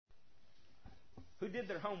Who did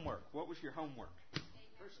their homework? What was your homework? 1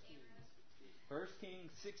 Kings. 1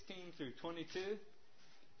 Kings 16 through 22.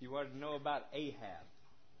 You wanted to know about Ahab.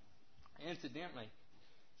 Incidentally,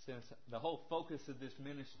 since the whole focus of this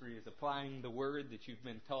ministry is applying the word that you've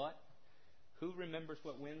been taught, who remembers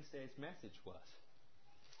what Wednesday's message was?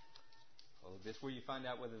 Well, this is where you find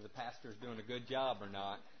out whether the pastor is doing a good job or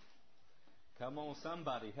not. Come on,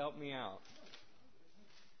 somebody, help me out.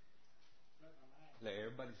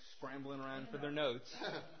 Everybody's scrambling around for their notes.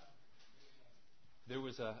 There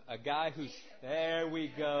was a guy who's... There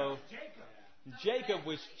we go. Jacob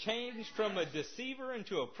was changed from a deceiver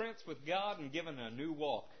into a prince with God and given a new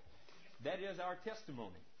walk. That is our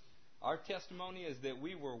testimony. Our testimony is that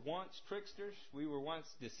we were once tricksters, we were once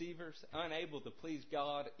deceivers, unable to please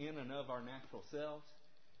God in and of our natural selves.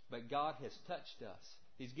 But God has touched us.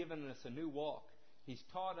 He's given us a new walk. He's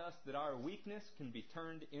taught us that our weakness can be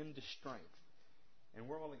turned into strength. And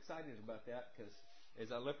we're all excited about that because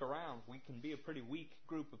as I look around, we can be a pretty weak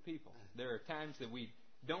group of people. There are times that we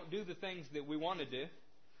don't do the things that we want to do.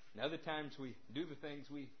 And other times we do the things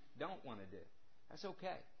we don't want to do. That's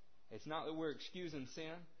okay. It's not that we're excusing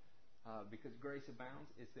sin because grace abounds.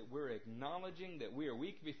 It's that we're acknowledging that we are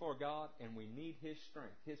weak before God and we need His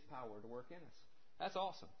strength, His power to work in us. That's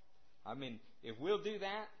awesome. I mean, if we'll do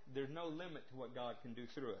that, there's no limit to what God can do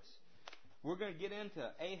through us. We're going to get into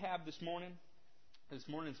Ahab this morning. This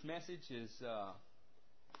morning's message is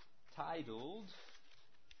titled,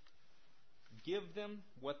 Give Them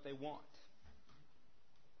What They Want.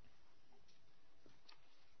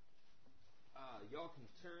 Y'all can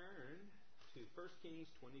turn to 1 Kings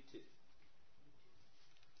 22.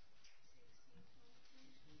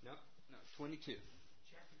 No, 22.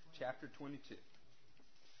 Chapter 22.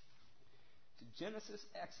 Genesis,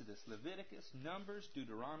 Exodus, Leviticus, Numbers,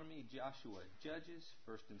 Deuteronomy, Joshua, Judges,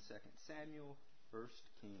 1st and 2nd Samuel, 1st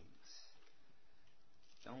Kings.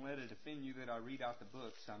 Don't let it offend you that I read out the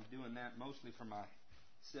books. I'm doing that mostly for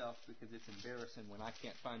myself because it's embarrassing when I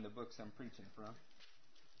can't find the books I'm preaching from.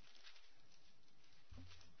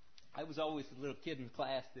 I was always a little kid in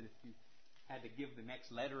class that if you had to give the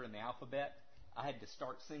next letter in the alphabet, I had to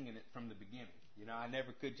start singing it from the beginning. You know, I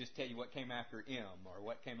never could just tell you what came after M or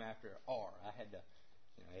what came after R. I had to,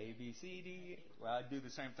 A, B, C, D. Well, I do the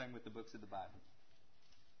same thing with the books of the Bible.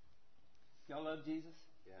 Y'all love Jesus?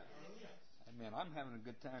 Yeah. Man, I'm having a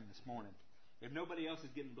good time this morning. If nobody else is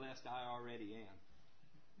getting blessed, I already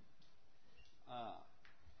am.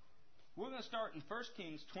 We're going to start in 1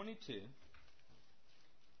 Kings 22.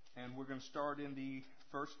 And we're going to start in the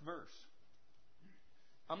first verse.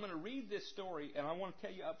 I'm going to read this story, and I want to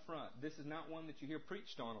tell you up front, this is not one that you hear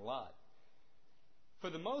preached on a lot. For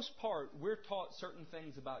the most part, we're taught certain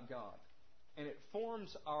things about God. And it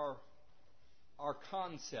forms our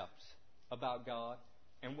concepts about God.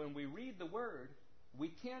 And when we read the Word,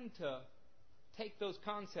 we tend to take those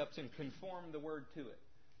concepts and conform the Word to it.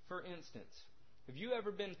 For instance, have you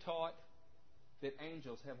ever been taught that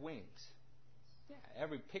angels have wings? Yeah,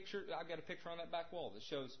 every picture, I've got a picture on that back wall that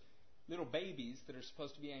shows little babies that are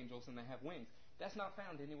supposed to be angels and they have wings. That's not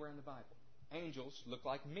found anywhere in the Bible. Angels look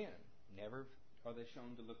like men. Never are they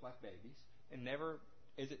shown to look like babies. And never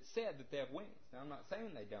is it said that they have wings. Now, I'm not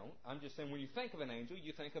saying they don't. I'm just saying when you think of an angel,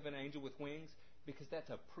 you think of an angel with wings because that's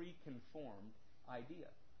a preconformed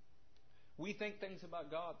idea. We think things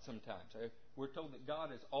about God sometimes. We're told that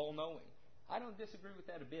God is all-knowing. I don't disagree with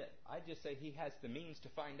that a bit. I just say He has the means to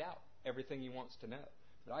find out everything He wants to know.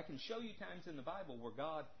 But I can show you times in the Bible where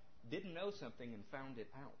God didn't know something and found it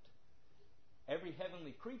out. Every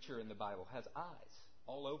heavenly creature in the Bible has eyes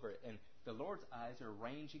all over it. And the Lord's eyes are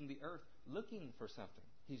ranging the earth looking for something.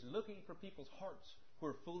 He's looking for people's hearts who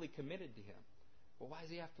are fully committed to Him. Well, why does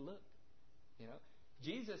He have to look?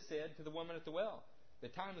 Jesus said to the woman at the well, the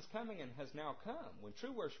time is coming and has now come when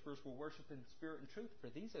true worshipers will worship in spirit and truth, for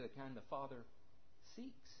these are the kind the Father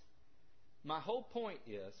seeks. My whole point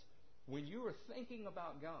is, when you are thinking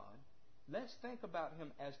about God, let's think about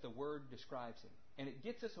Him as the Word describes Him. And it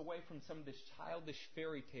gets us away from some of this childish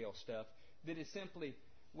fairy tale stuff that is simply,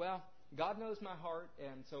 well, God knows my heart,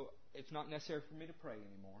 and so it's not necessary for me to pray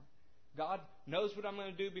anymore. God knows what I'm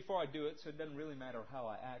going to do before I do it, so it doesn't really matter how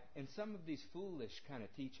I act. And some of these foolish kind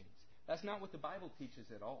of teachings. That's not what the Bible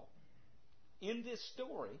teaches at all. In this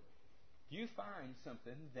story, you find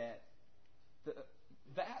something that the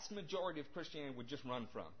vast majority of Christianity would just run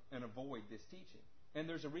from and avoid this teaching. And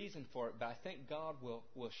there's a reason for it, but I think God will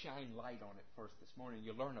shine light on it for us this morning.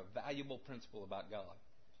 You'll learn a valuable principle about God.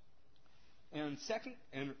 And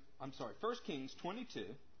 1 Kings 22,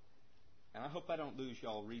 and I hope I don't lose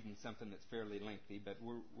y'all reading something that's fairly lengthy, but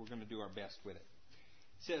we're going to do our best with it.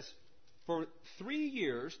 It says, For 3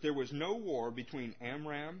 years there was no war between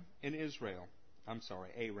Aram and Israel.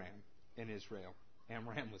 Aram and Israel.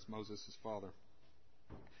 Amram was Moses' father.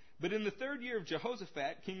 But in the 3rd year of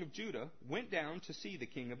Jehoshaphat, king of Judah, went down to see the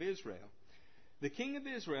king of Israel. The king of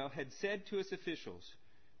Israel had said to his officials,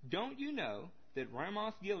 "Don't you know that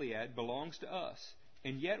Ramoth-Gilead belongs to us,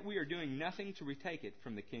 and yet we are doing nothing to retake it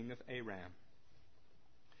from the king of Aram?"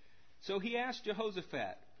 So he asked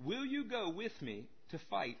Jehoshaphat, "Will you go with me to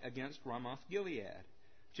fight against Ramoth-Gilead?"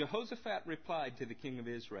 Jehoshaphat replied to the king of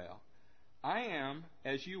Israel, "I am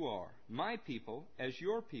as you are, my people as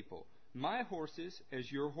your people, my horses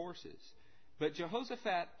as your horses." But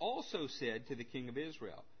Jehoshaphat also said to the king of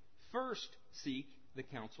Israel, "First seek the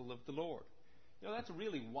counsel of the Lord." You know, that's a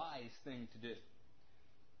really wise thing to do.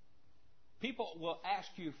 People will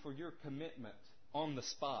ask you for your commitment on the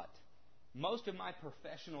spot. Most of my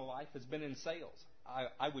professional life has been in sales.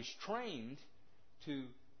 I was trained to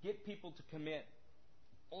get people to commit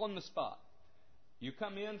on the spot. You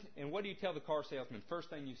come in, and what do you tell the car salesman first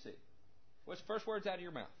thing you see? What's the first words out of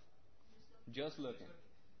your mouth? Just looking.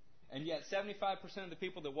 And yet 75% of the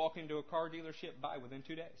people that walk into a car dealership buy within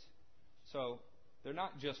 2 days. So they're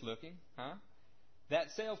not just looking, huh?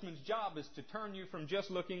 That salesman's job is to turn you from just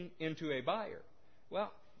looking into a buyer.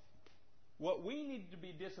 Well, what we need to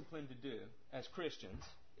be disciplined to do as Christians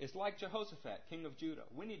is like Jehoshaphat, king of Judah.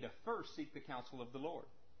 We need to first seek the counsel of the Lord.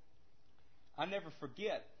 I never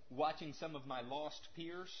forget watching some of my lost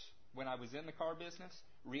peers when I was in the car business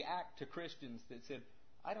react to Christians that said,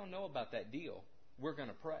 "I don't know about that deal. We're going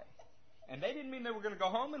to pray." And they didn't mean they were going to go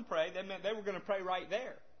home and pray. They meant they were going to pray right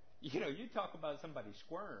there. You know, you talk about somebody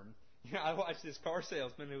squirm. You know, I watched this car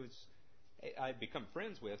salesman who I'd become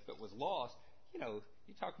friends with, but was lost. You know,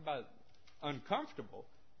 you talk about uncomfortable.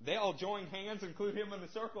 They all joined hands, include him in the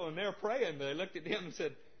circle, and they're praying. They looked at him and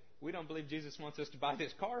said, "We don't believe Jesus wants us to buy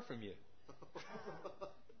this car from you."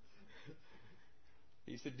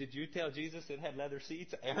 He said, "Did you tell Jesus it had leather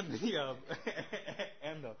seats and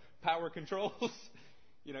the power controls?"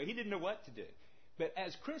 You know, he didn't know what to do. But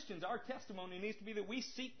as Christians, our testimony needs to be that we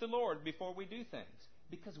seek the Lord before we do things,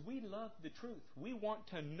 because we love the truth. We want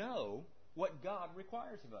to know what God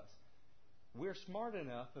requires of us. We're smart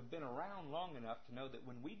enough, have been around long enough to know that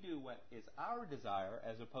when we do what is our desire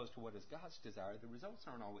as opposed to what is God's desire, the results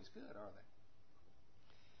aren't always good, are they?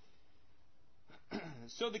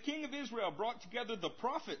 So the king of Israel brought together the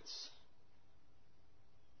prophets,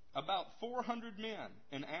 about 400 men,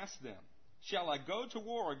 and asked them, "Shall I go to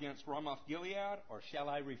war against Ramoth-Gilead, or shall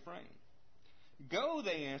I refrain?" "Go,"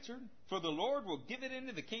 they answered, "for the Lord will give it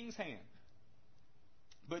into the king's hand."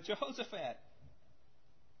 But Jehoshaphat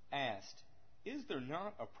asked, "Is there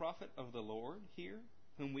not a prophet of the Lord here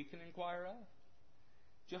whom we can inquire of?"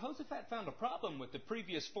 Jehoshaphat found a problem with the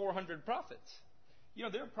previous 400 prophets. You know,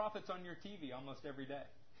 there are prophets on your TV almost every day.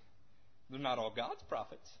 They're not all God's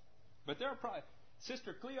prophets, but there are prophets.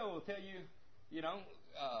 Sister Cleo will tell you,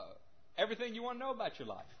 everything you want to know about your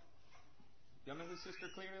life. You know who Sister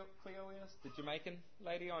Cleo is? The Jamaican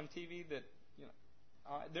lady on TV that,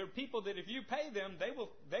 there are people that if you pay them, they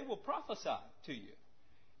will prophesy to you.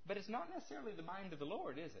 But it's not necessarily the mind of the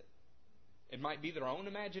Lord, is it? It might be their own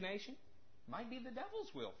imagination. It might be the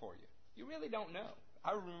devil's will for you. You really don't know.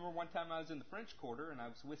 I remember one time I was in the French Quarter and I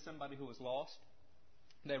was with somebody who was lost.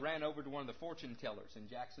 They ran over to one of the fortune tellers in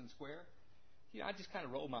Jackson Square. I just kind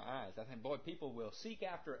of rolled my eyes. I think, boy, people will seek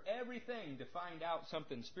after everything to find out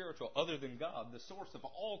something spiritual other than God, the source of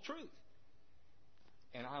all truth.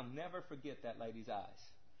 And I'll never forget that lady's eyes.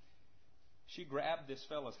 She grabbed this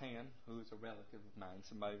fellow's hand, who is a relative of mine,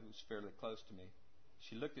 somebody who's fairly close to me.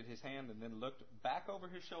 She looked at his hand and then looked back over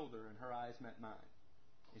his shoulder, and her eyes met mine.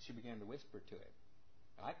 And she began to whisper to him.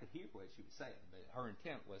 I could hear what she was saying, but her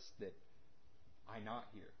intent was that I not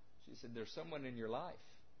hear. She said, "There's someone in your life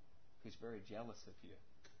who's very jealous of you.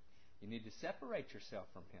 You need to separate yourself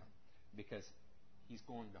from him because he's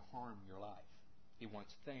going to harm your life. He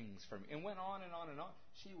wants things from you." And went on and on and on.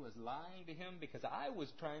 She was lying to him because I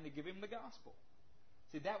was trying to give him the gospel.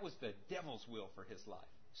 See, that was the devil's will for his life.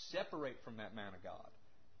 Separate from that man of God.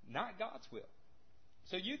 Not God's will.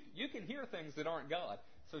 So you can hear things that aren't God.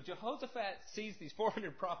 So Jehoshaphat sees these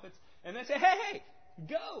 400 prophets, and they say, hey,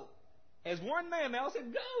 go. As one man, they all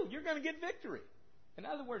said, go, you're going to get victory. In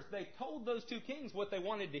other words, they told those two kings what they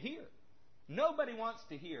wanted to hear. Nobody wants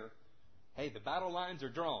to hear, hey, the battle lines are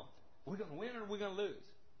drawn. We're going to win or we're going to lose.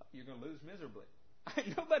 You're going to lose miserably.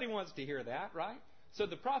 Nobody wants to hear that, right? So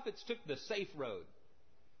the prophets took the safe road.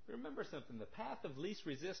 Remember something, the path of least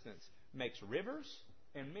resistance makes rivers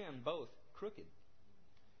and men both crooked.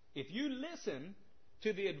 If you listen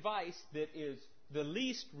to the advice that is the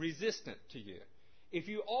least resistant to you, If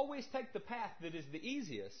you always take the path that is the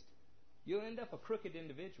easiest, you'll end up a crooked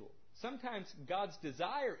individual. Sometimes God's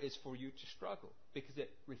desire is for you to struggle because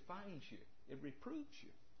it refines you. It reproves you.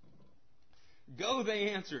 Go, they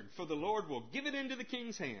answered, for the Lord will give it into the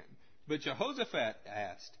king's hand. But Jehoshaphat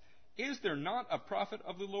asked, is there not a prophet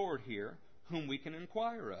of the Lord here whom we can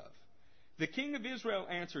inquire of? The king of Israel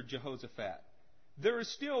answered Jehoshaphat, there is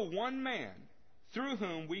still one man through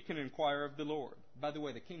whom we can inquire of the Lord. By the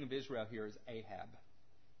way, the king of Israel here is Ahab.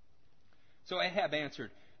 So Ahab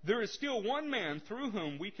answered, there is still one man through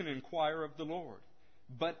whom we can inquire of the Lord.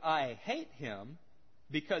 But I hate him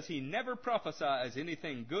because he never prophesies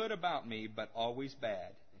anything good about me, but always bad.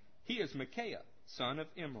 He is Micaiah, son of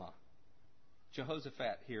Imlah.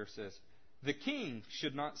 Jehoshaphat here says, the king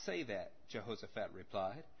should not say that, Jehoshaphat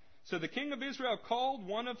replied. So the king of Israel called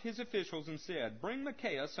one of his officials and said, bring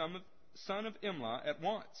Micaiah, son of Imlah, at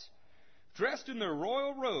once. Dressed in their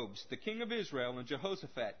royal robes, the king of Israel and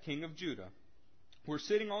Jehoshaphat, king of Judah, were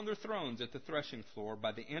sitting on their thrones at the threshing floor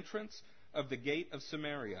by the entrance of the gate of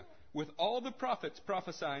Samaria, with all the prophets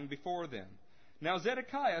prophesying before them. Now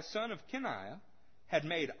Zedekiah, son of Kenaiah, had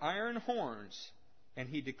made iron horns, and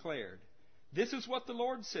he declared, this is what the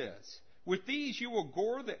Lord says, with these you will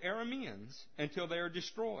gore the Arameans until they are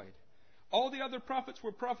destroyed. All the other prophets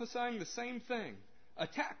were prophesying the same thing.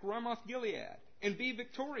 Attack Ramoth-Gilead and be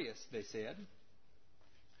victorious, they said,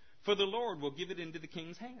 for the Lord will give it into the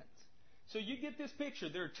king's hands. So you get this picture.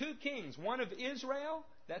 There are two kings, one of Israel,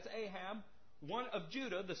 that's Ahab, one of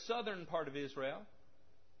Judah, the southern part of Israel,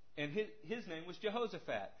 and his name was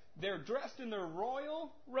Jehoshaphat. They're dressed in their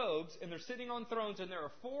royal robes, and they're sitting on thrones, and there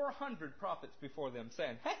are 400 prophets before them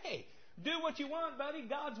saying, hey, do what you want, buddy.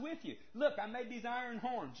 God's with you. Look, I made these iron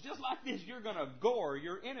horns. Just like this, you're going to gore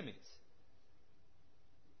your enemies.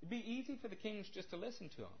 It'd be easy for the kings just to listen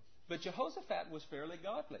to them. But Jehoshaphat was fairly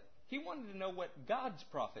godly. He wanted to know what God's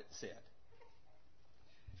prophet said.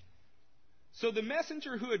 So the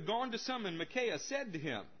messenger who had gone to summon Micaiah said to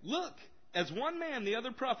him, look, as one man the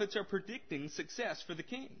other prophets are predicting success for the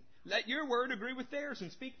king. Let your word agree with theirs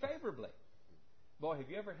and speak favorably. Boy, have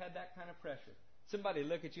you ever had that kind of pressure? Somebody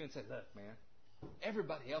look at you and say, look, man,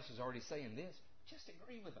 everybody else is already saying this. Just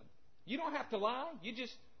agree with them. You don't have to lie. You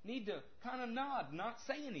just need to kind of nod, not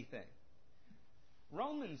say anything.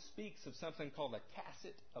 Romans speaks of something called a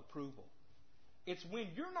tacit approval. It's when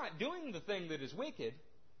you're not doing the thing that is wicked,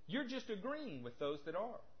 you're just agreeing with those that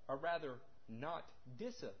are, or rather not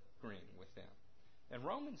disagreeing with them. And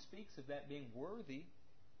Romans speaks of that being worthy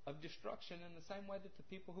of destruction in the same way that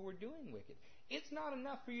the people who are doing wicked. It's not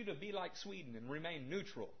enough for you to be like Sweden and remain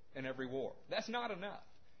neutral in every war. That's not enough.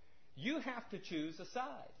 You have to choose a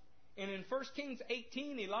side. And in 1 Kings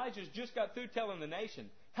 18, Elijah's just got through telling the nation,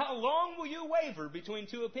 how long will you waver between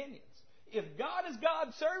two opinions? If God is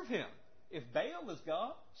God, serve Him. If Baal is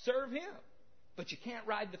God, serve Him. But you can't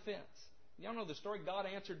ride the fence. Y'all know the story. God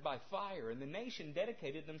answered by fire, and the nation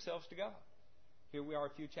dedicated themselves to God. Here we are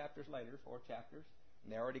a few chapters later, 4 chapters,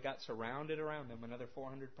 and they already got surrounded around them another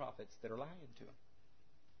 400 prophets that are lying to Him.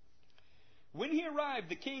 When he arrived,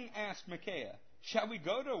 the king asked Micaiah, shall we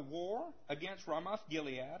go to war against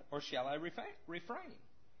Ramoth-Gilead, or shall I refrain?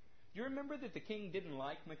 Do you remember that the king didn't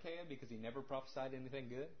like Micaiah because he never prophesied anything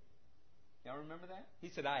good? Y'all remember that? He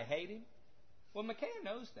said, I hate him. Well, Micaiah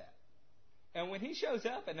knows that. And when he shows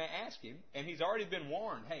up and they ask him, and he's already been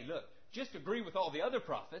warned, hey, look, just agree with all the other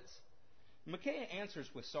prophets, Micaiah answers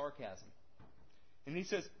with sarcasm. And he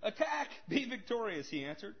says, attack, be victorious, he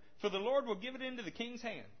answered, for the Lord will give it into the king's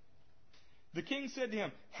hand. The king said to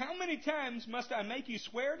him, how many times must I make you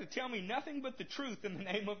swear to tell me nothing but the truth in the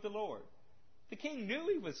name of the Lord? The king knew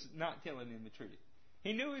he was not telling him the truth.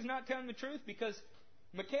 He knew he was not telling the truth because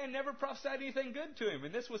Micaiah never prophesied anything good to him,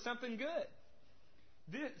 and this was something good.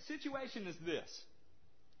 The situation is this.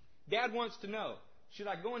 Dad wants to know, should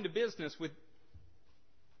I go into business with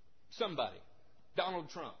somebody? Donald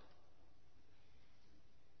Trump.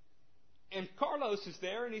 And Carlos is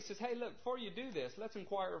there, and he says, hey, look, before you do this, let's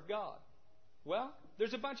inquire of God. Well,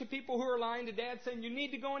 there's a bunch of people who are lying to Dad saying, you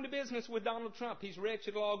need to go into business with Donald Trump. He's rich.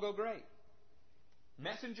 It'll all go great.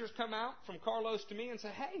 Messengers come out from Carlos to me and say,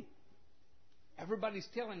 hey, everybody's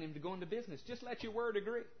telling him to go into business. Just let your word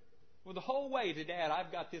agree. Well, the whole way to Dad,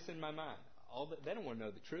 I've got this in my mind. They don't want to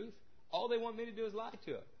know the truth. All they want me to do is lie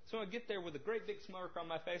to him. So I get there with a great big smirk on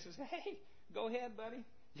my face and say, hey, go ahead, buddy.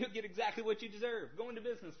 You'll get exactly what you deserve. Go into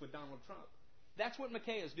business with Donald Trump. That's what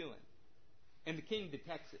Micaiah is doing. And the king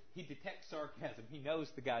detects it. He detects sarcasm. He knows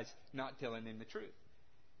the guy's not telling him the truth.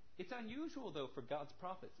 It's unusual, though, for God's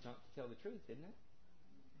prophets not to tell the truth, isn't it?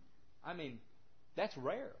 I mean, that's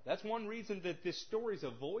rare. That's one reason that this story is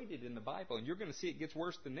avoided in the Bible. And you're going to see it gets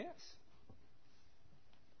worse than this.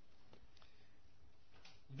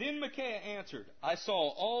 Then Micaiah answered, I saw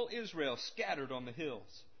all Israel scattered on the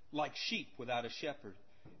hills, like sheep without a shepherd.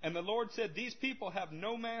 And the Lord said, These people have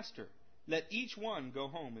no master. Let each one go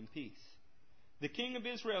home in peace. The king of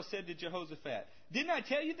Israel said to Jehoshaphat, Didn't I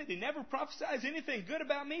tell you that he never prophesies anything good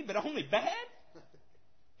about me, but only bad?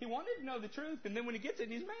 He wanted to know the truth, and then when he gets it,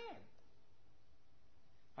 he's mad.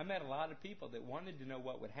 I met a lot of people that wanted to know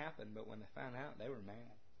what would happen, but when they found out, they were mad.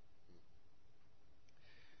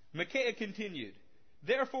 Micaiah continued,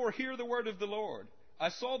 Therefore hear the word of the Lord. I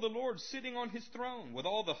saw the Lord sitting on his throne, with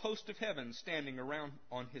all the host of heaven standing around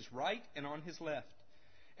on his right and on his left.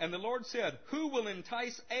 And the Lord said, Who will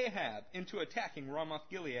entice Ahab into attacking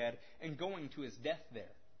Ramoth-Gilead and going to his death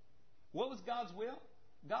there? What was God's will?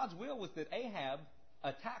 God's will was that Ahab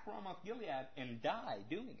attack Ramoth-Gilead and die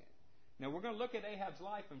doing it. Now we're going to look at Ahab's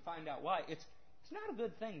life and find out why. It's not a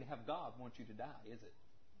good thing to have God want you to die, is it?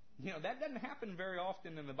 You know, that doesn't happen very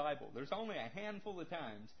often in the Bible. There's only a handful of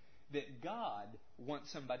times that God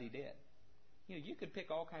wants somebody dead. You know, you could pick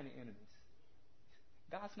all kind of enemies.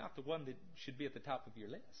 God's not the one that should be at the top of your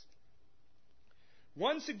list.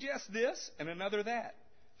 One suggests this and another that.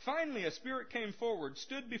 Finally, a spirit came forward,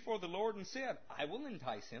 stood before the Lord, and said, I will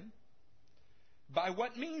entice him. By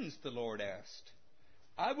what means? The Lord asked.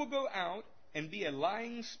 I will go out and be a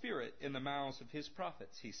lying spirit in the mouths of his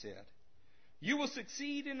prophets, he said. You will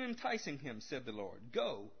succeed in enticing him, said the Lord.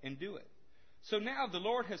 Go and do it. So now the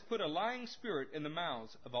Lord has put a lying spirit in the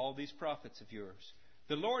mouths of all these prophets of yours.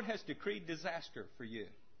 The Lord has decreed disaster for you.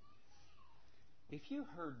 If you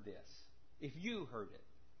heard this,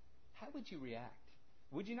 how would you react?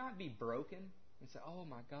 Would you not be broken and say, oh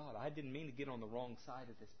my God, I didn't mean to get on the wrong side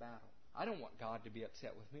of this battle. I don't want God to be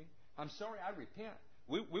upset with me. I'm sorry, I repent.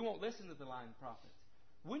 We won't listen to the lying prophets.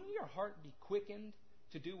 Wouldn't your heart be quickened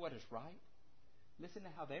to do what is right? Listen to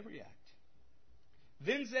how they react.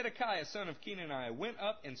 Then Zedekiah, son of Kenaniah, went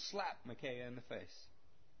up and slapped Micaiah in the face.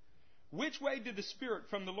 Which way did the Spirit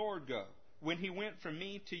from the Lord go when he went from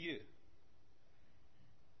me to you?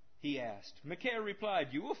 He asked. Micaiah replied,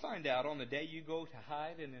 You will find out on the day you go to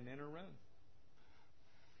hide in an inner room.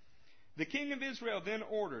 The king of Israel then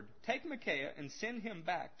ordered, Take Micaiah and send him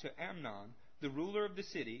back to Amnon, the ruler of the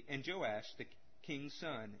city, and Joash, the king's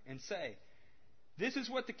son, and say, This is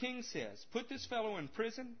what the king says. Put this fellow in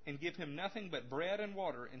prison and give him nothing but bread and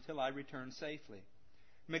water until I return safely.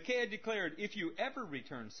 Micaiah declared, If you ever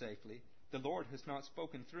return safely, the Lord has not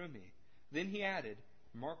spoken through me. Then he added,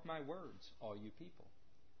 Mark my words, all you people.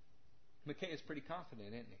 Micaiah is pretty confident,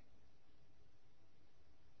 isn't he?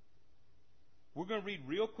 We're going to read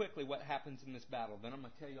real quickly what happens in this battle. Then I'm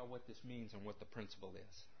going to tell you all what this means and what the principle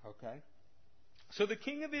is. Okay? So the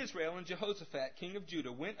king of Israel and Jehoshaphat, king of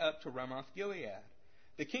Judah, went up to Ramoth-Gilead.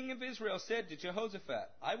 The king of Israel said to Jehoshaphat,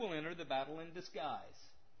 I will enter the battle in disguise.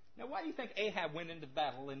 Now, why do you think Ahab went into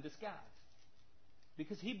battle in disguise?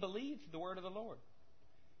 Because he believed the word of the Lord.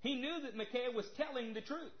 He knew that Micaiah was telling the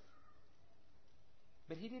truth.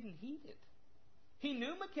 But he didn't heed it. He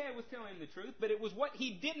knew Micaiah was telling the truth, but it was what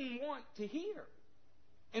he didn't want to hear.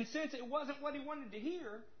 And since it wasn't what he wanted to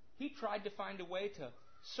hear, he tried to find a way to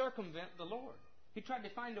circumvent the Lord. He tried to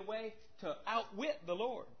find a way to outwit the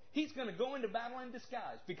Lord. He's going to go into battle in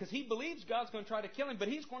disguise because he believes God's going to try to kill him, but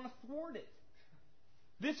he's going to thwart it.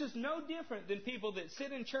 This is no different than people that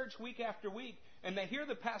sit in church week after week and they hear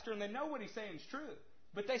the pastor and they know what he's saying is true,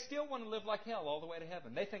 but they still want to live like hell all the way to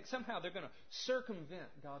heaven. They think somehow they're going to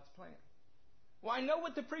circumvent God's plan. Well, I know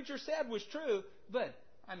what the preacher said was true, but,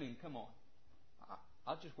 I mean, come on.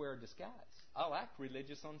 I'll just wear a disguise. I'll act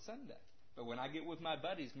religious on Sunday. But when I get with my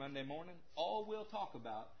buddies Monday morning, all we'll talk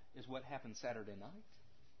about is what happened Saturday night.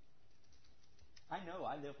 I know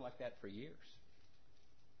I lived like that for years.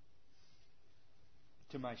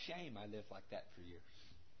 To my shame, I lived like that for years.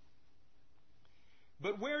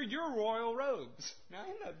 But wear your royal robes. Now,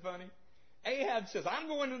 isn't that funny? Ahab says, I'm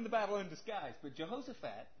going into the battle in disguise. But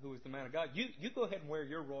Jehoshaphat, who was the man of God, you go ahead and wear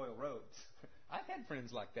your royal robes. I've had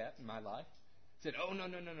friends like that in my life. Said, oh, no,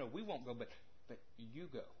 we won't go, but you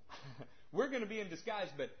go. We're going to be in disguise,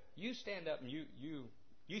 but you stand up and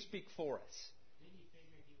you speak for us. Didn't he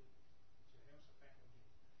figure Jehoshaphat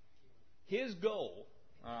would get killed? His goal,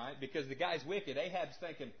 all right, because the guy's wicked, Ahab's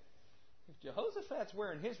thinking, if Jehoshaphat's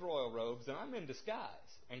wearing his royal robes and I'm in disguise,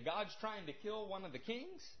 and God's trying to kill one of the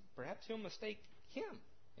kings, perhaps he'll mistake him,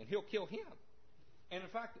 and he'll kill him. And in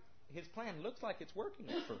fact, his plan looks like it's working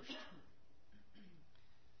at first.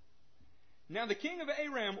 Now the king of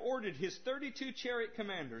Aram ordered his 32 chariot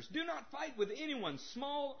commanders, do not fight with anyone,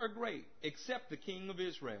 small or great, except the king of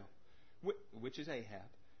Israel, which is Ahab.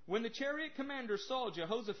 When the chariot commanders saw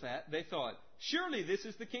Jehoshaphat, they thought, surely this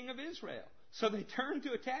is the king of Israel. So they turned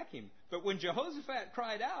to attack him. But when Jehoshaphat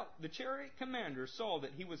cried out, the chariot commander saw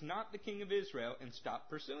that he was not the king of Israel and stopped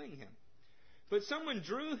pursuing him. But someone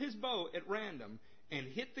drew his bow at random and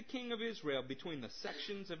hit the king of Israel between the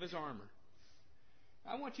sections of his armor.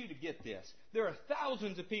 I want you to get this. There are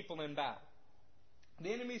thousands of people in battle.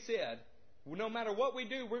 The enemy said, no matter what we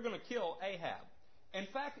do, we're going to kill Ahab. In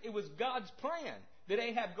fact, it was God's plan that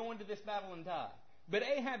Ahab go into this battle and die. But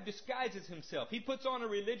Ahab disguises himself. He puts on a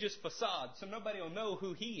religious facade so nobody will know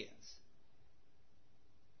who he is.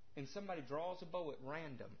 And somebody draws a bow at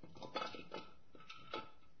random,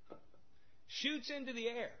 shoots into the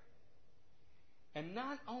air. And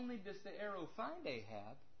not only does the arrow find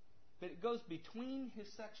Ahab, but it goes between his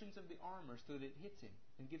sections of the armor so that it hits him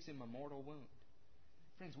and gives him a mortal wound.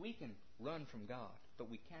 Friends, we can run from God, but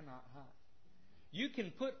we cannot hide. You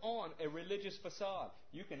can put on a religious facade.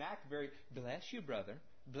 You can act very, bless you, brother,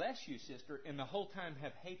 bless you, sister, and the whole time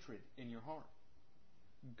have hatred in your heart.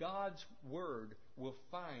 God's Word will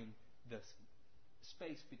find the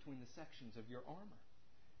space between the sections of your armor.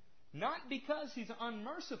 Not because He's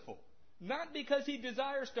unmerciful, not because He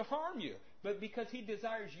desires to harm you, but because He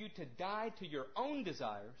desires you to die to your own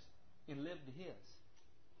desires and live to His.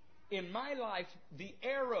 In my life, the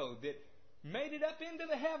arrow that made it up into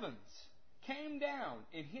the heavens came down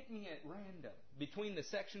and hit me at random between the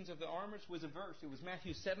sections of the armors was a verse. It was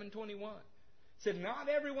Matthew 7:21. It said, not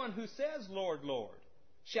everyone who says, Lord, Lord,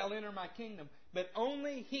 shall enter my kingdom, but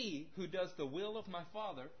only he who does the will of my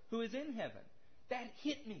Father who is in heaven. That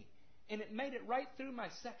hit me, and it made it right through my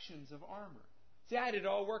sections of armor. See, I had it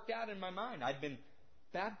all worked out in my mind. I'd been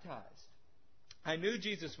baptized. I knew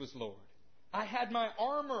Jesus was Lord. I had my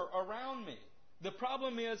armor around me. The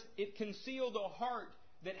problem is, it concealed a heart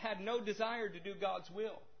that had no desire to do God's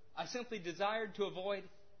will. I simply desired to avoid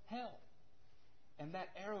hell. And that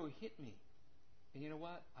arrow hit me. And you know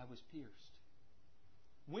what? I was pierced.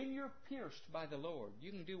 When you're pierced by the Lord,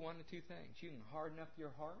 you can do one of two things. You can harden up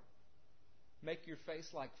your heart, make your face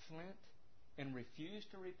like flint, and refuse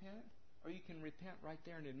to repent, or you can repent right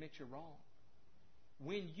there and admit you're wrong.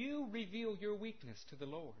 When you reveal your weakness to the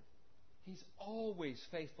Lord, He's always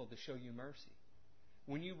faithful to show you mercy.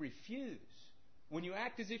 When you refuse, when you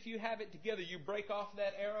act as if you have it together, you break off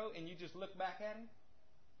that arrow and you just look back at Him,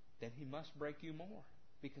 then He must break you more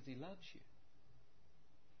because He loves you.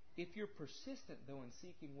 If you're persistent, though, in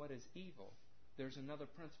seeking what is evil, there's another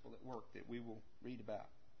principle at work that we will read about.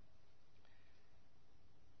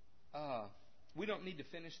 We don't need to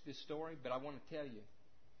finish this story, but I want to tell you,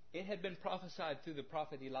 it had been prophesied through the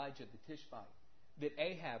prophet Elijah the Tishbite that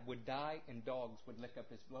Ahab would die and dogs would lick up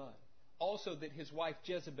his blood. Also that his wife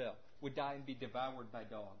Jezebel would die and be devoured by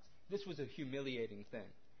dogs. This was a humiliating thing.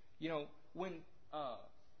 You know, when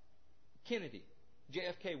Kennedy,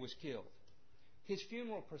 JFK, was killed, his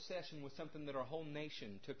funeral procession was something that our whole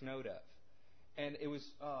nation took note of. And it was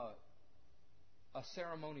a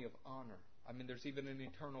ceremony of honor. I mean, there's even an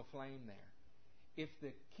eternal flame there. If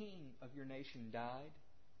the king of your nation died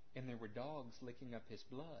and there were dogs licking up his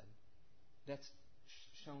blood, that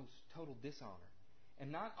shows total dishonor.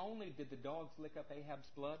 And not only did the dogs lick up Ahab's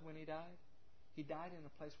blood when he died in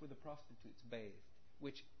a place where the prostitutes bathed,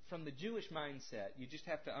 which from the Jewish mindset, you just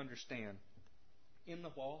have to understand, in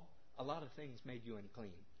the law, a lot of things made you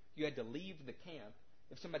unclean. You had to leave the camp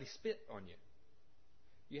if somebody spit on you.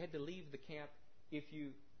 You had to leave the camp if you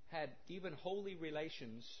had even holy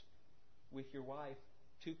relations with your wife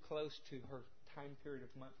too close to her time period of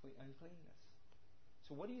monthly uncleanness.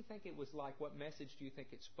 So what do you think it was like? What message do you think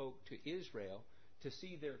it spoke to Israel to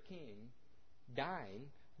see their king dying,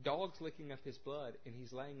 dogs licking up his blood, and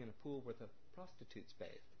he's laying in a pool where the prostitutes bathe?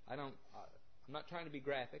 I'm not trying to be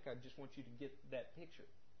graphic. I just want you to get that picture.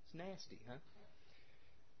 It's nasty, huh?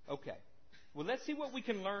 Okay. Well, let's see what we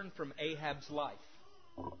can learn from Ahab's life.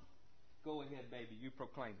 Go ahead, baby. You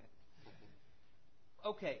proclaim it.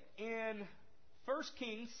 Okay. In 1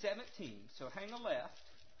 Kings 17, so hang a left.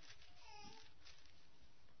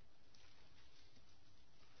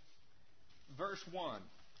 Verse 1.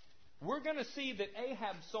 We're going to see that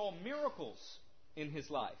Ahab saw miracles in his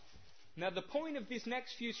life. Now, the point of these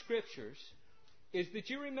next few scriptures is that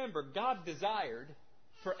you remember God desired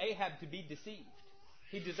for Ahab to be deceived.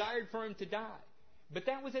 He desired for him to die. But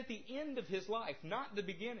that was at the end of his life, not the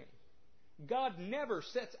beginning. God never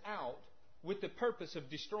sets out with the purpose of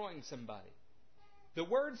destroying somebody. The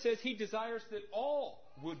Word says He desires that all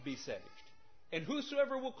would be saved. And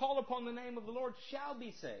whosoever will call upon the name of the Lord shall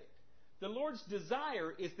be saved. The Lord's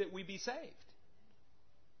desire is that we be saved.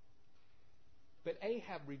 But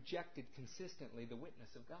Ahab rejected consistently the witness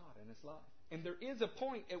of God in his life. And there is a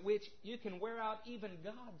point at which you can wear out even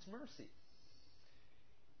God's mercy.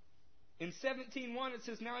 In 17:1 it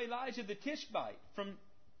says, Now Elijah the Tishbite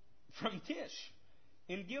from Tish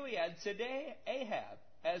in Gilead said to Ahab,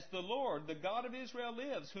 As the Lord, the God of Israel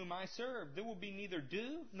lives, whom I serve, there will be neither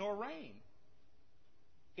dew nor rain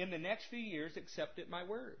in the next few years except at my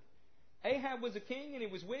word. Ahab was a king and he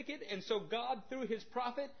was wicked, and so God, through his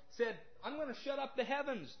prophet, said, I'm going to shut up the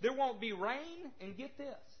heavens. There won't be rain. And get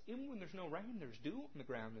this, even when there's no rain, there's dew on the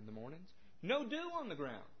ground in the mornings. No dew on the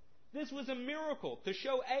ground. This was a miracle to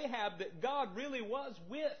show Ahab that God really was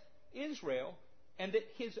with Israel and that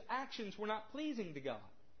his actions were not pleasing to God.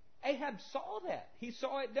 Ahab saw that. He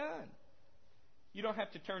saw it done. You don't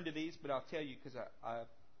have to turn to these, but I'll tell you because I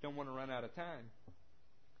don't want to run out of time.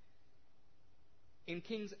 In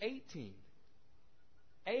Kings 18,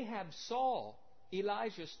 Ahab saw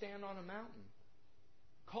Elijah stand on a mountain,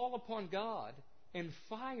 call upon God, and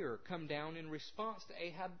fire come down in response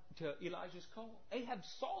to Elijah's call. Ahab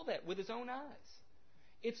saw that with his own eyes.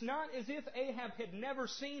 It's not as if Ahab had never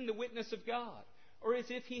seen the witness of God, or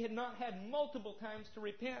as if he had not had multiple times to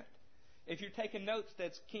repent. If you're taking notes,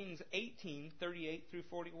 that's Kings 18:38 through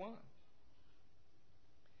 41.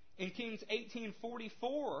 In Kings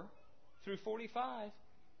 18:44 through 45,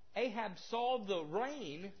 Ahab saw the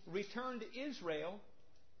rain return to Israel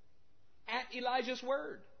at Elijah's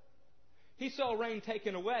word. He saw rain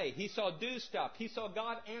taken away. He saw dew stopped. He saw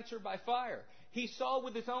God answer by fire. He saw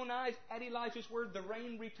with his own eyes at Elijah's word the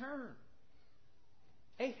rain return.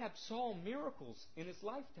 Ahab saw miracles in his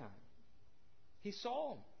lifetime. He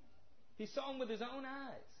saw them. He saw them with his own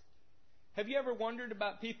eyes. Have you ever wondered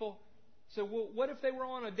about people? So, well, what if they were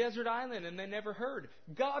on a desert island and they never heard?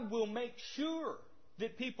 God will make sure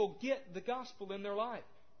that people get the gospel in their life.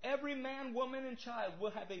 Every man, woman, and child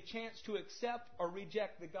will have a chance to accept or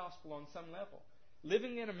reject the gospel on some level.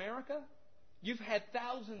 Living in America, you've had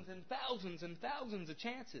thousands and thousands and thousands of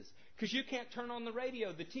chances because you can't turn on the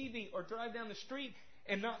radio, the TV, or drive down the street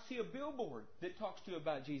and not see a billboard that talks to you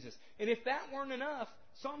about Jesus. And if that weren't enough,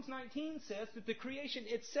 Psalms 19 says that the creation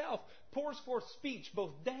itself pours forth speech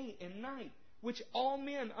both day and night, which all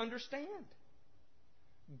men understand.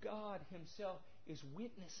 God Himself is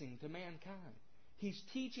witnessing to mankind. He's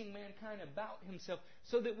teaching mankind about Himself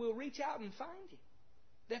so that we'll reach out and find Him.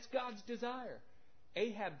 That's God's desire.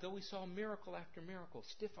 Ahab, though he saw miracle after miracle,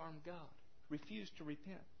 stiff-armed God, refused to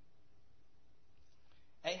repent.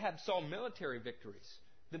 Ahab saw military victories.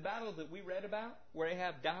 The battle that we read about, where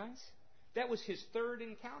Ahab dies, that was his third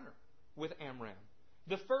encounter with Amram.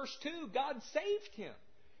 The first two, God saved him.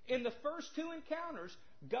 In the first two encounters,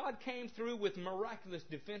 God came through with miraculous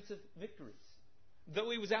defensive victories.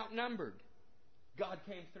 Though he was outnumbered, God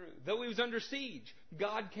came through. Though he was under siege,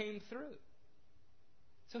 God came through.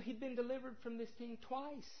 So he'd been delivered from this king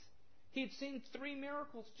twice. He'd seen 3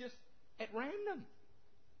 miracles just at random.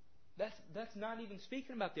 That's not even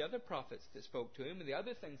speaking about the other prophets that spoke to him and the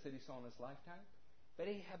other things that he saw in his lifetime. But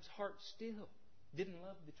Ahab's heart still didn't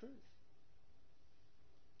love the truth.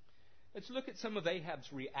 Let's look at some of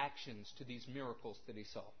Ahab's reactions to these miracles that he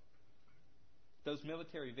saw. Those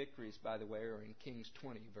military victories, by the way, are in Kings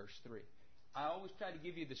 20, verse 3. I always try to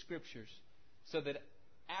give you the scriptures so that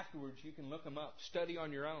afterwards you can look them up, study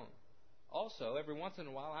on your own. Also, every once in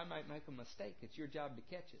a while I might make a mistake. It's your job to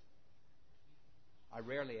catch it. I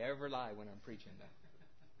rarely ever lie when I'm preaching that.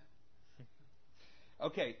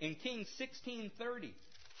 Okay, in Kings 16:30,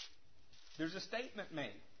 there's a statement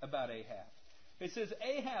made about Ahab. It says,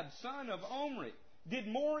 Ahab, son of Omri, did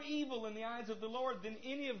more evil in the eyes of the Lord than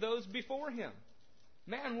any of those before him.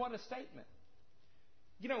 Man, what a statement.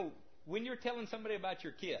 You know, when you're telling somebody about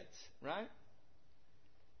your kids, right?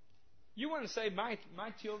 You want to say, my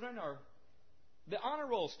children are the honor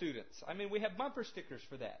roll students. I mean, we have bumper stickers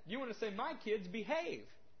for that. You want to say, my kids behave.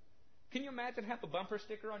 Can you imagine having a bumper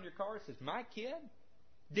sticker on your car that says, my kid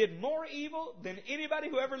did more evil than anybody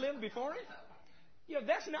who ever lived before him? You know,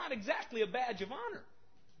 that's not exactly a badge of honor.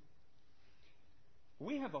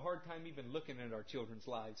 We have a hard time even looking at our children's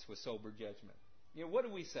lives with sober judgment. You know, what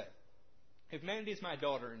do we say? If Mandy's my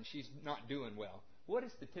daughter and she's not doing well, what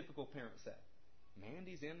does the typical parent say?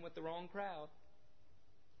 Mandy's in with the wrong crowd.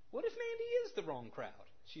 What if Mandy is the wrong crowd?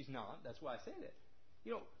 She's not. That's why I say that.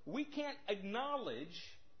 You know, we can't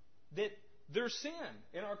acknowledge that there's sin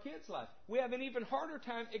in our kids' life. We have an even harder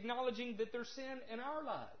time acknowledging that there's sin in our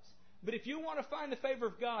lives. But if you want to find the favor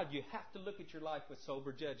of God, you have to look at your life with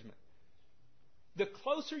sober judgment. The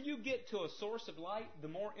closer you get to a source of light, the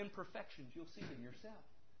more imperfections you'll see in yourself.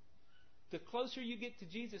 The closer you get to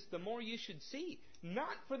Jesus, the more you should see.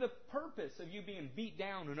 Not for the purpose of you being beat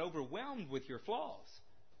down and overwhelmed with your flaws.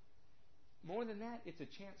 More than that, it's a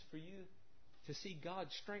chance for you to see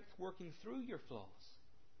God's strength working through your flaws.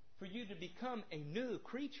 For you to become a new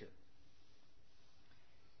creature.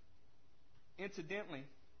 Incidentally,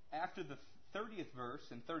 after the 30th verse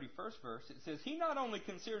and 31st verse, it says, he not only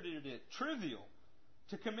considered it trivial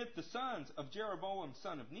to commit the sons of Jeroboam,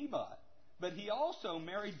 son of Nebat, but he also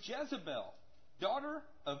married Jezebel, daughter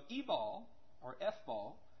of Ebal, or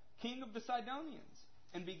Ethbal, king of the Sidonians,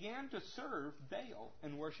 and began to serve Baal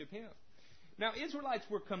and worship him. Now, Israelites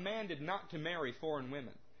were commanded not to marry foreign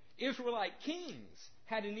women. Israelite kings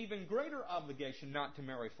had an even greater obligation not to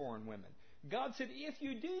marry foreign women. God said, if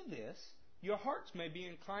you do this, your hearts may be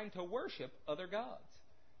inclined to worship other gods.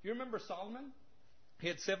 You remember Solomon? He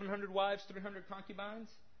had 700 wives, 300 concubines.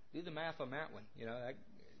 Do the math on that one.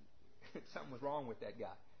 Something was wrong with that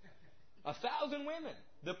guy. 1,000 women.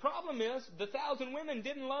 The problem is, the 1,000 women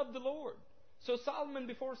didn't love the Lord. So Solomon,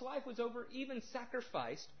 before his life was over, even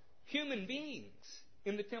sacrificed human beings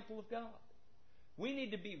in the temple of God. We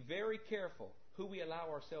need to be very careful who we allow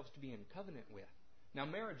ourselves to be in covenant with. Now,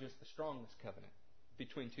 marriage is the strongest covenant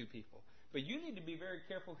between two people. But you need to be very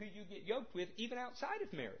careful who you get yoked with, even outside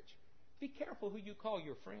of marriage. Be careful who you call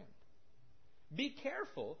your friend. Be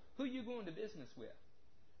careful who you go into business with.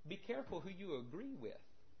 Be careful who you agree with.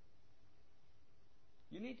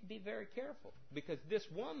 You need to be very careful, because this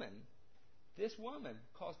woman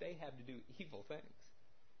caused Ahab to do evil things.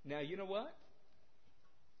 Now, you know what?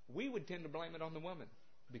 We would tend to blame it on the woman,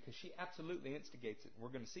 because she absolutely instigates it. We're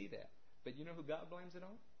going to see that. But you know who God blames it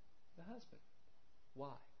on? The husband.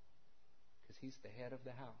 Why? Because he's the head of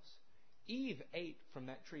the house. Eve ate from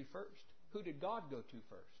that tree first. Who did God go to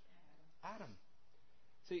first? Adam.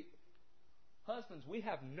 See, husbands, we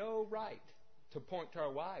have no right to point to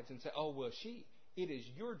our wives and say, oh, well, she. It is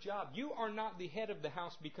your job. You are not the head of the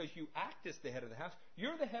house because you act as the head of the house.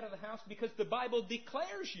 You're the head of the house because the Bible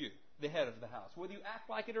declares you the head of the house, whether you act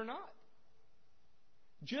like it or not.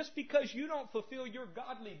 Just because you don't fulfill your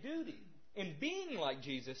godly duty in being like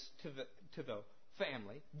Jesus to the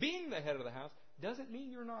family, being the head of the house, doesn't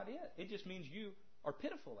mean you're not it. It just means you are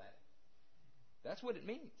pitiful at it. That's what it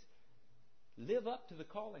means. Live up to the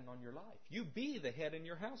calling on your life. You be the head in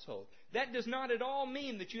your household. That does not at all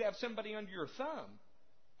mean that you have somebody under your thumb.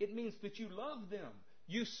 It means that you love them.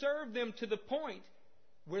 You serve them to the point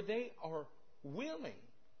where they are willing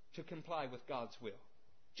to comply with God's will.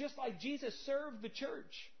 Just like Jesus served the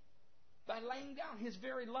church by laying down His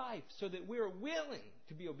very life so that we are willing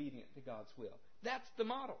to be obedient to God's will. That's the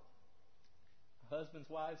model. Husbands,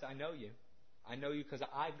 wives, I know you. I know you because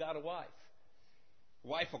I've got a wife.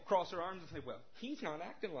 Wife will cross her arms and say, well, he's not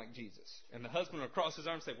acting like Jesus. And the husband will cross his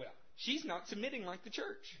arms and say, well, she's not submitting like the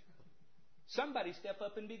church. Somebody step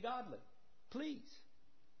up and be godly. Please.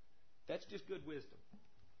 That's just good wisdom.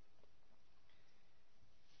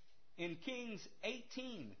 In Kings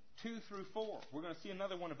 18, 2 through 4, we're going to see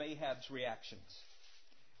another one of Ahab's reactions.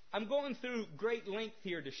 I'm going through great length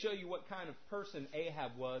here to show you what kind of person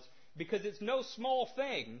Ahab was, because it's no small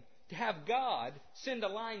thing to have God send a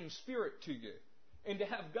lying spirit to you and to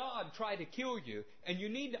have God try to kill you, and you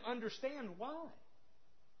need to understand why.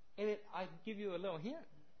 And I give you a little hint.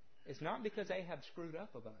 It's not because Ahab screwed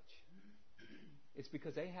up a bunch. It's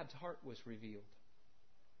because Ahab's heart was revealed.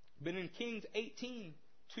 But in Kings 18,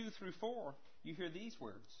 2 through 4, you hear these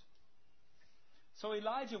words. So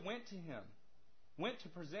Elijah went to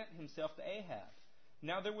present himself to Ahab.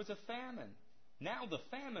 Now there was a famine. Now the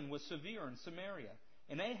famine was severe in Samaria,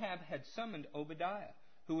 and Ahab had summoned Obadiah,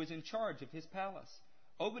 who was in charge of his palace.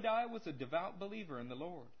 Obadiah was a devout believer in the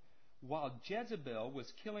Lord, while Jezebel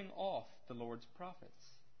was killing off the Lord's prophets.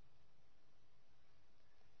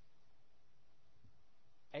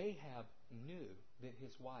 Ahab knew that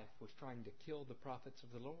his wife was trying to kill the prophets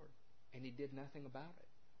of the Lord, and he did nothing about it.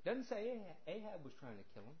 It doesn't say Ahab was trying to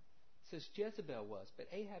kill him. It says Jezebel was, but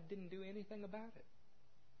Ahab didn't do anything about it.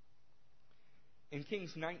 In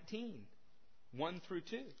Kings 19, 1 through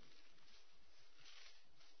 2,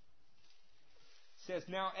 says,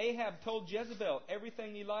 Now Ahab told Jezebel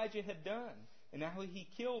everything Elijah had done, and how he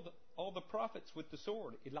killed all the prophets with the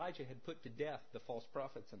sword. Elijah had put to death the false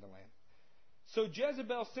prophets in the land. So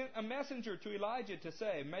Jezebel sent a messenger to Elijah to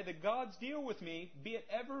say, May the gods deal with me, be it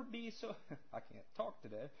ever be so... I can't talk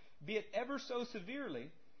today. Be it ever so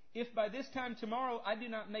severely, if by this time tomorrow I do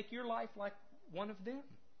not make your life like one of them.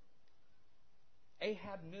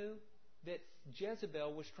 Ahab knew that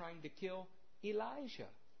Jezebel was trying to kill Elijah,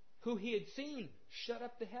 who he had seen shut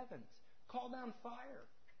up the heavens, call down fire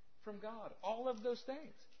from God, all of those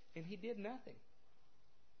things. And he did nothing.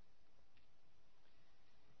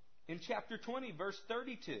 In chapter 20, verse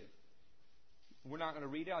 32, we're not going to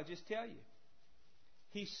read it, I'll just tell you.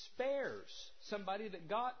 He spares somebody that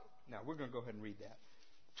God... Now, we're going to go ahead and read that.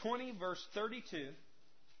 20, verse 32.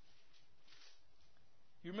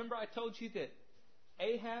 You remember I told you that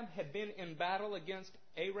Ahab had been in battle against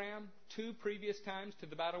Aram 2 previous times to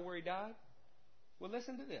the battle where he died? Well,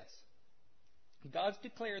 listen to this. God's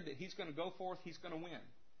declared that He's going to go forth, He's going to win.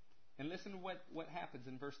 And listen to what happens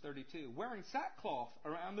in verse 32. Wearing sackcloth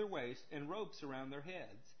around their waist and ropes around their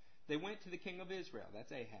heads, they went to the king of Israel,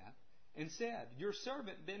 that's Ahab, and said, Your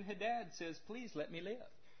servant Ben-Hadad says, Please let me live.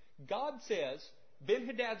 God says,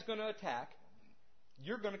 Ben-Hadad's going to attack.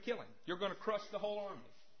 You're going to kill him. You're going to crush the whole army.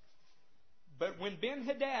 But when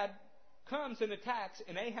Ben-Hadad comes and attacks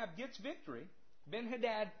and Ahab gets victory,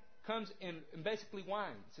 Ben-Hadad comes and basically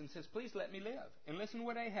whines and says, Please let me live. And listen to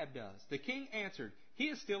what Ahab does. The king answered, He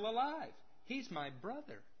is still alive. He's my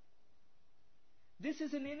brother. This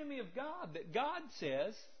is an enemy of God that God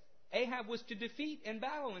says Ahab was to defeat in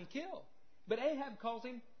battle and kill. But Ahab calls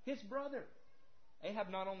him his brother.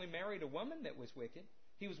 Ahab not only married a woman that was wicked,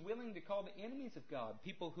 he was willing to call the enemies of God,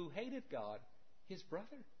 people who hated God, his brother.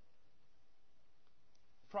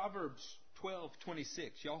 Proverbs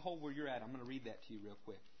 12:26. Y'all hold where you're at. I'm going to read that to you real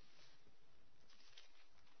quick.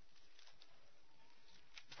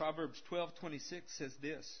 Proverbs 12:26 says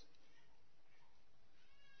this.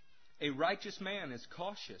 A righteous man is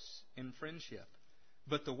cautious in friendship,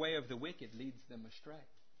 but the way of the wicked leads them astray.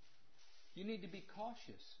 You need to be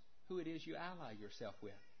cautious who it is you ally yourself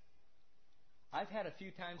with. I've had a few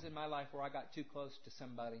times in my life where I got too close to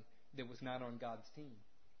somebody that was not on God's team.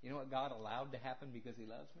 You know what God allowed to happen because He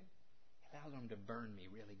loves me? He allowed them to burn me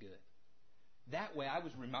really good. That way I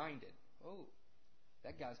was reminded, oh,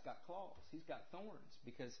 that guy's got claws. He's got thorns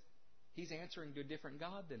because he's answering to a different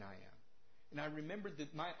God than I am. And I remembered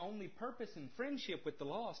that my only purpose in friendship with the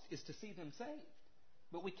lost is to see them saved.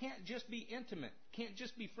 But we can't just be intimate, can't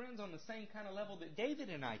just be friends on the same kind of level that David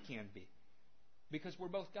and I can be, because we're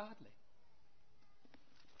both godly.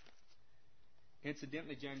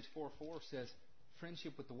 Incidentally, James 4:4 says,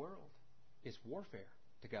 friendship with the world is warfare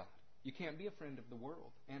to God. You can't be a friend of the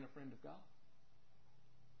world and a friend of God.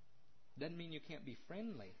 Doesn't mean you can't be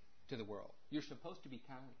friendly to the world. You're supposed to be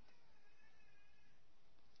kind.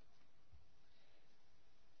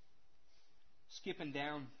 Skipping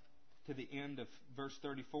down to the end of verse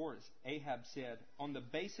 34, Ahab said, On the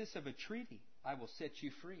basis of a treaty, I will set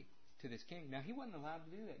you free to this king. Now, he wasn't allowed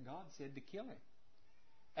to do that. God said to kill him.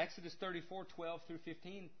 Exodus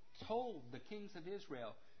 34:12-15 told the kings of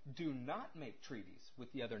Israel, do not make treaties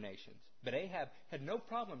with the other nations. But Ahab had no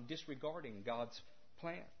problem disregarding God's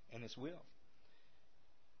plan and His will.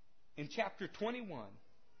 In chapter 21,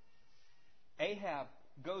 Ahab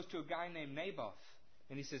goes to a guy named Naboth,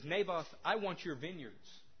 and he says, Naboth, I want your vineyards.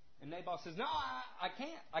 And Naboth says, no, I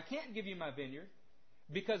can't. I can't give you my vineyard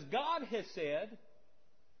because God has said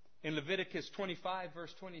in Leviticus 25,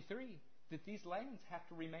 verse 23, that these lands have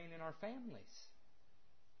to remain in our families.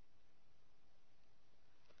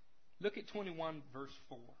 Look at 21, verse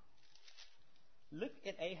 4. Look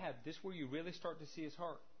at Ahab. This is where you really start to see his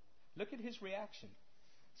heart. Look at his reaction.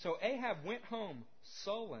 So Ahab went home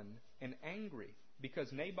sullen and angry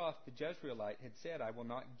because Naboth the Jezreelite had said, I will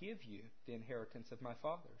not give you the inheritance of my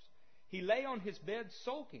fathers. He lay on his bed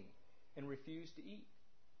sulking and refused to eat.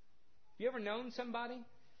 You ever known somebody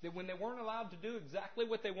that when they weren't allowed to do exactly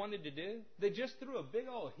what they wanted to do, they just threw a big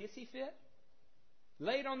old hissy fit?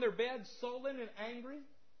 Laid on their bed sullen and angry?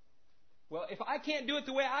 Well, if I can't do it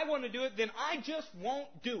the way I want to do it, then I just won't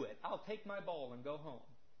do it. I'll take my ball and go home.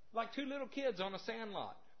 Like two little kids on a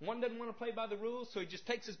sandlot. One doesn't want to play by the rules, so he just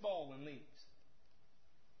takes his ball and leaves.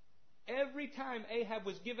 Every time Ahab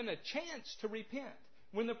was given a chance to repent,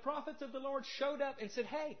 when the prophets of the Lord showed up and said,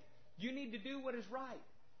 hey, you need to do what is right,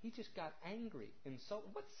 he just got angry and sullen.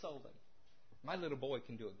 What's sullen? My little boy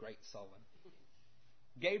can do a great sullen.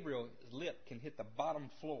 Gabriel's lip can hit the bottom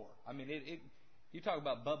floor. I mean, you talk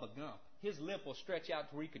about Bubba Gump. His lip will stretch out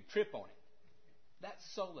to where you could trip on it. That's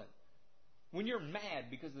sullen. When you're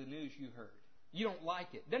mad because of the news you heard, you don't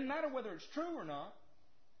like it. Doesn't matter whether it's true or not.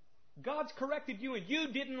 God's corrected you and you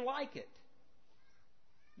didn't like it.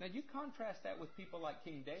 Now you contrast that with people like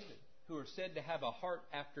King David, who are said to have a heart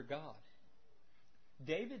after God.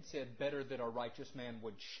 David said, better that a righteous man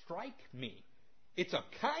would strike me. It's a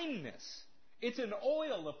kindness. It's an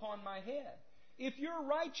oil upon my head. If you're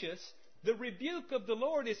righteous, the rebuke of the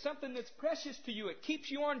Lord is something that's precious to you. It keeps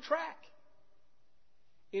you on track.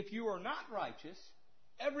 If you are not righteous,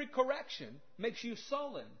 every correction makes you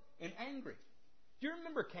sullen and angry. Do you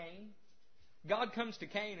remember Cain? God comes to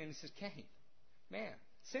Cain and He says, Cain, man,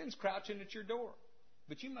 sin's crouching at your door,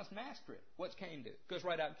 but you must master it. What's Cain do? Goes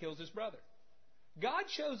right out and kills his brother. God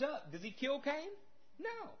shows up. Does He kill Cain?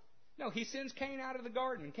 No, He sends Cain out of the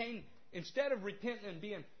garden. Cain, instead of repenting and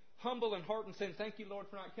being humble in heart and saying, thank you, Lord,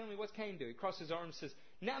 for not killing me, what's Cain do? He crosses his arms and says,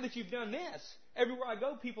 Now that you've done this, everywhere I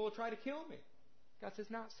go, people will try to kill me. God says,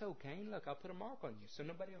 not so, Cain. Look, I'll put a mark on you so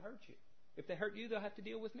nobody will hurt you. If they hurt you, they'll have to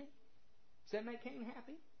deal with me. Does that make Cain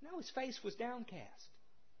happy? No, his face was downcast.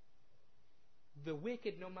 The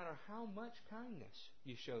wicked, no matter how much kindness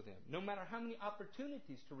you show them, no matter how many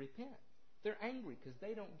opportunities to repent, they're angry because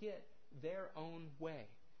they don't get their own way.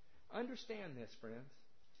 Understand this, friends.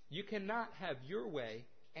 You cannot have your way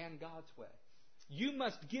and God's way. You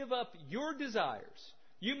must give up your desires.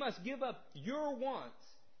 You must give up your wants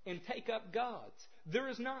and take up God's. There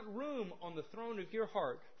is not room on the throne of your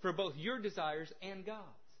heart for both your desires and God's.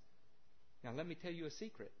 Now, let me tell you a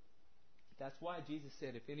secret. That's why Jesus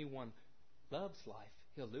said, if anyone loves life,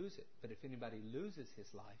 he'll lose it. But if anybody loses his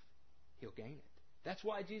life, he'll gain it. That's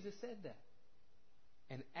why Jesus said that.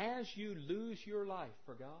 And as you lose your life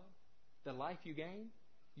for God, the life you gain,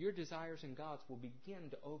 your desires and God's will begin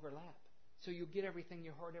to overlap. So you'll get everything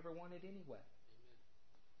your heart ever wanted anyway.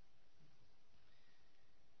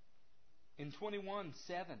 In 21:7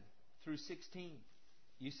 through 16,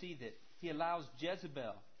 you see that he allows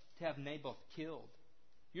Jezebel to have Naboth killed.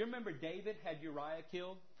 You remember David had Uriah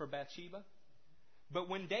killed for Bathsheba? But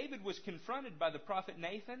when David was confronted by the prophet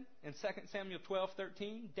Nathan in 2 Samuel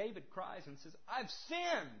 12:13, David cries and says, I've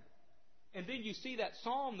sinned. And then you see that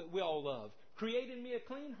psalm that we all love, create in me a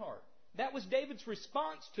clean heart. That was David's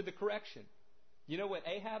response to the correction. You know what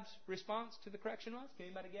Ahab's response to the correction was? Can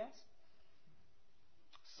anybody guess?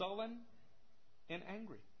 Sullen and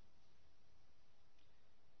angry.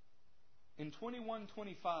 In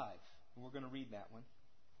 21:25, we're going to read that one.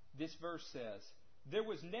 This verse says, there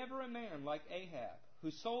was never a man like Ahab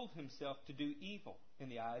who sold himself to do evil in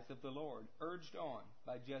the eyes of the Lord, urged on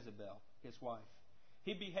by Jezebel, his wife.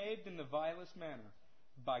 He behaved in the vilest manner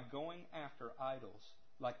by going after idols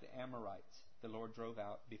like the Amorites the Lord drove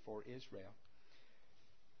out before Israel.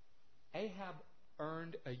 Ahab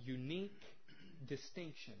earned a unique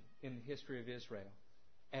distinction in the history of Israel,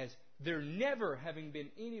 as there never having been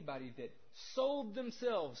anybody that sold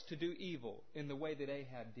themselves to do evil in the way that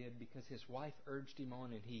Ahab did, because his wife urged him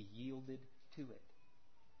on and he yielded to it.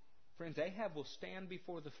 Friends, Ahab will stand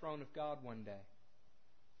before the throne of God one day.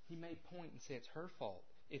 He may point and say it's her fault,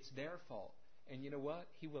 it's their fault. And you know what?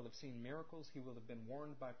 He will have seen miracles, he will have been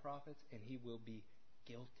warned by prophets, and he will be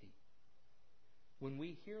guilty. When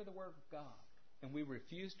we hear the word of God and we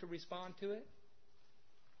refuse to respond to it,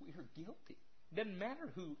 we are guilty. It doesn't matter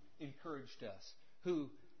who encouraged us, who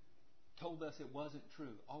told us it wasn't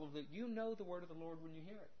true. All of it. You know the word of the Lord when you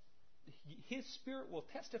hear it. His Spirit will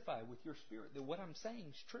testify with your spirit that what I'm saying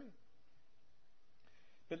is true.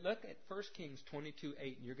 But look at 1 Kings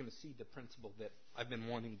 22:8, and you're going to see the principle that I've been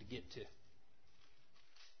wanting to get to.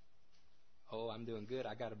 Oh, I'm doing good.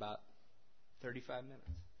 I got about 35 minutes.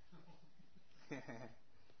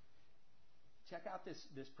 Check out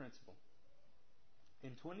this principle.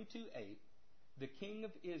 In 22:8, the king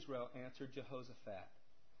of Israel answered Jehoshaphat,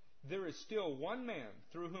 there is still one man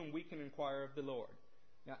through whom we can inquire of the Lord.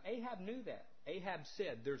 Now, Ahab knew that. Ahab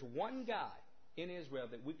said, there's one guy in Israel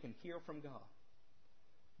that we can hear from God.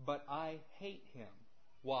 But I hate him.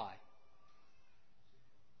 Why?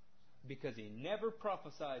 Because he never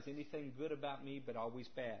prophesies anything good about me, but always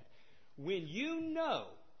bad. When you know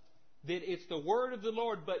that it's the word of the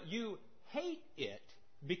Lord, but you hate it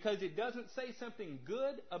because it doesn't say something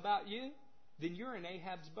good about you, then you're in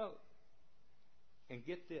Ahab's boat. And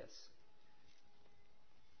get this.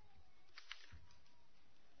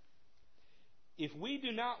 If we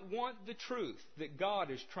do not want the truth that God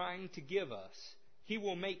is trying to give us, He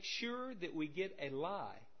will make sure that we get a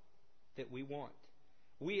lie that we want.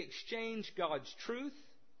 We exchange God's truth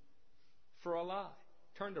for a lie.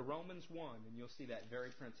 Turn to Romans 1 and you'll see that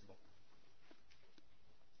very principle.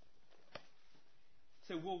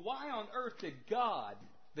 So, well, why on earth did God,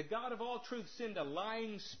 the God of all truth, send a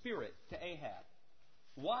lying spirit to Ahab?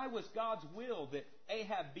 Why was God's will that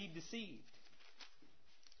Ahab be deceived?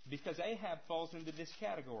 Because Ahab falls into this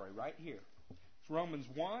category right here. It's Romans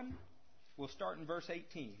 1. We'll start in verse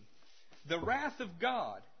 18. The wrath of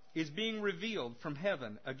God is being revealed from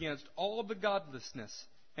heaven against all the godlessness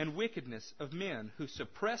and wickedness of men who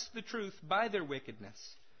suppress the truth by their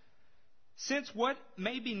wickedness. Since what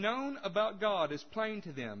may be known about God is plain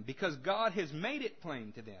to them, because God has made it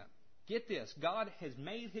plain to them. Get this, God has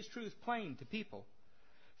made His truth plain to people.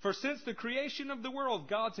 For since the creation of the world,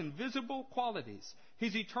 God's invisible qualities,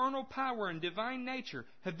 His eternal power and divine nature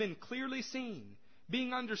have been clearly seen,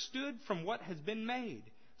 being understood from what has been made,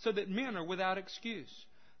 so that men are without excuse.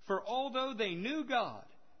 For although they knew God,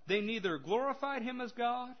 they neither glorified Him as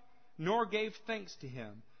God, nor gave thanks to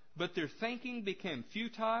Him, but their thinking became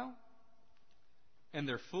futile, and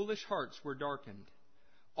their foolish hearts were darkened.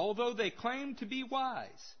 Although they claimed to be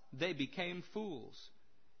wise, they became fools,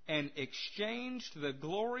 and exchanged the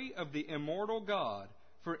glory of the immortal God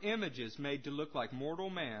for images made to look like mortal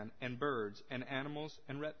man and birds and animals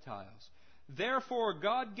and reptiles. Therefore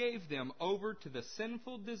God gave them over to the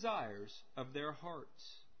sinful desires of their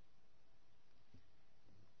hearts.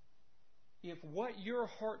 If what your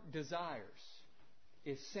heart desires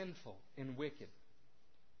is sinful and wicked,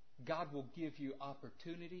 God will give you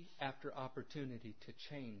opportunity after opportunity to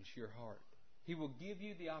change your heart. He will give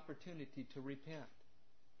you the opportunity to repent.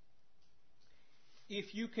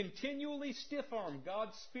 If you continually stiff-arm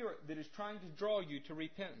God's Spirit that is trying to draw you to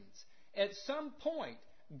repentance, at some point,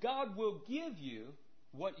 God will give you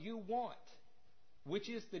what you want, which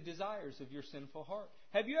is the desires of your sinful heart.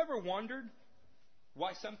 Have you ever wondered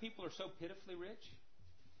why some people are so pitifully rich?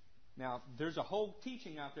 Now, there's a whole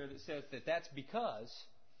teaching out there that says that that's because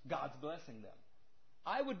God's blessing them.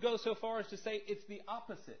 I would go so far as to say it's the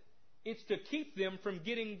opposite. It's to keep them from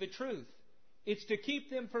getting the truth. It's to keep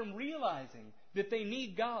them from realizing that they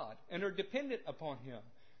need God and are dependent upon Him.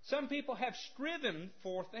 Some people have striven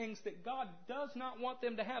for things that God does not want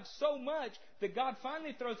them to have so much that God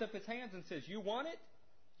finally throws up His hands and says, "You want it?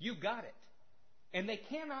 You got it." And they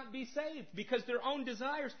cannot be saved because their own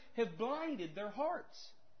desires have blinded their hearts.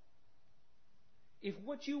 If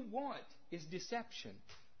what you want is deception,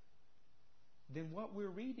 then what we're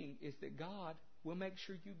reading is that God will make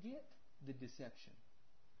sure you get the deception.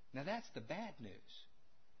 Now that's the bad news.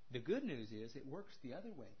 The good news is it works the other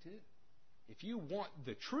way too. If you want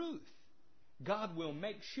the truth, God will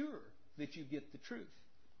make sure that you get the truth.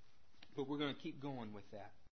 But we're going to keep going with that.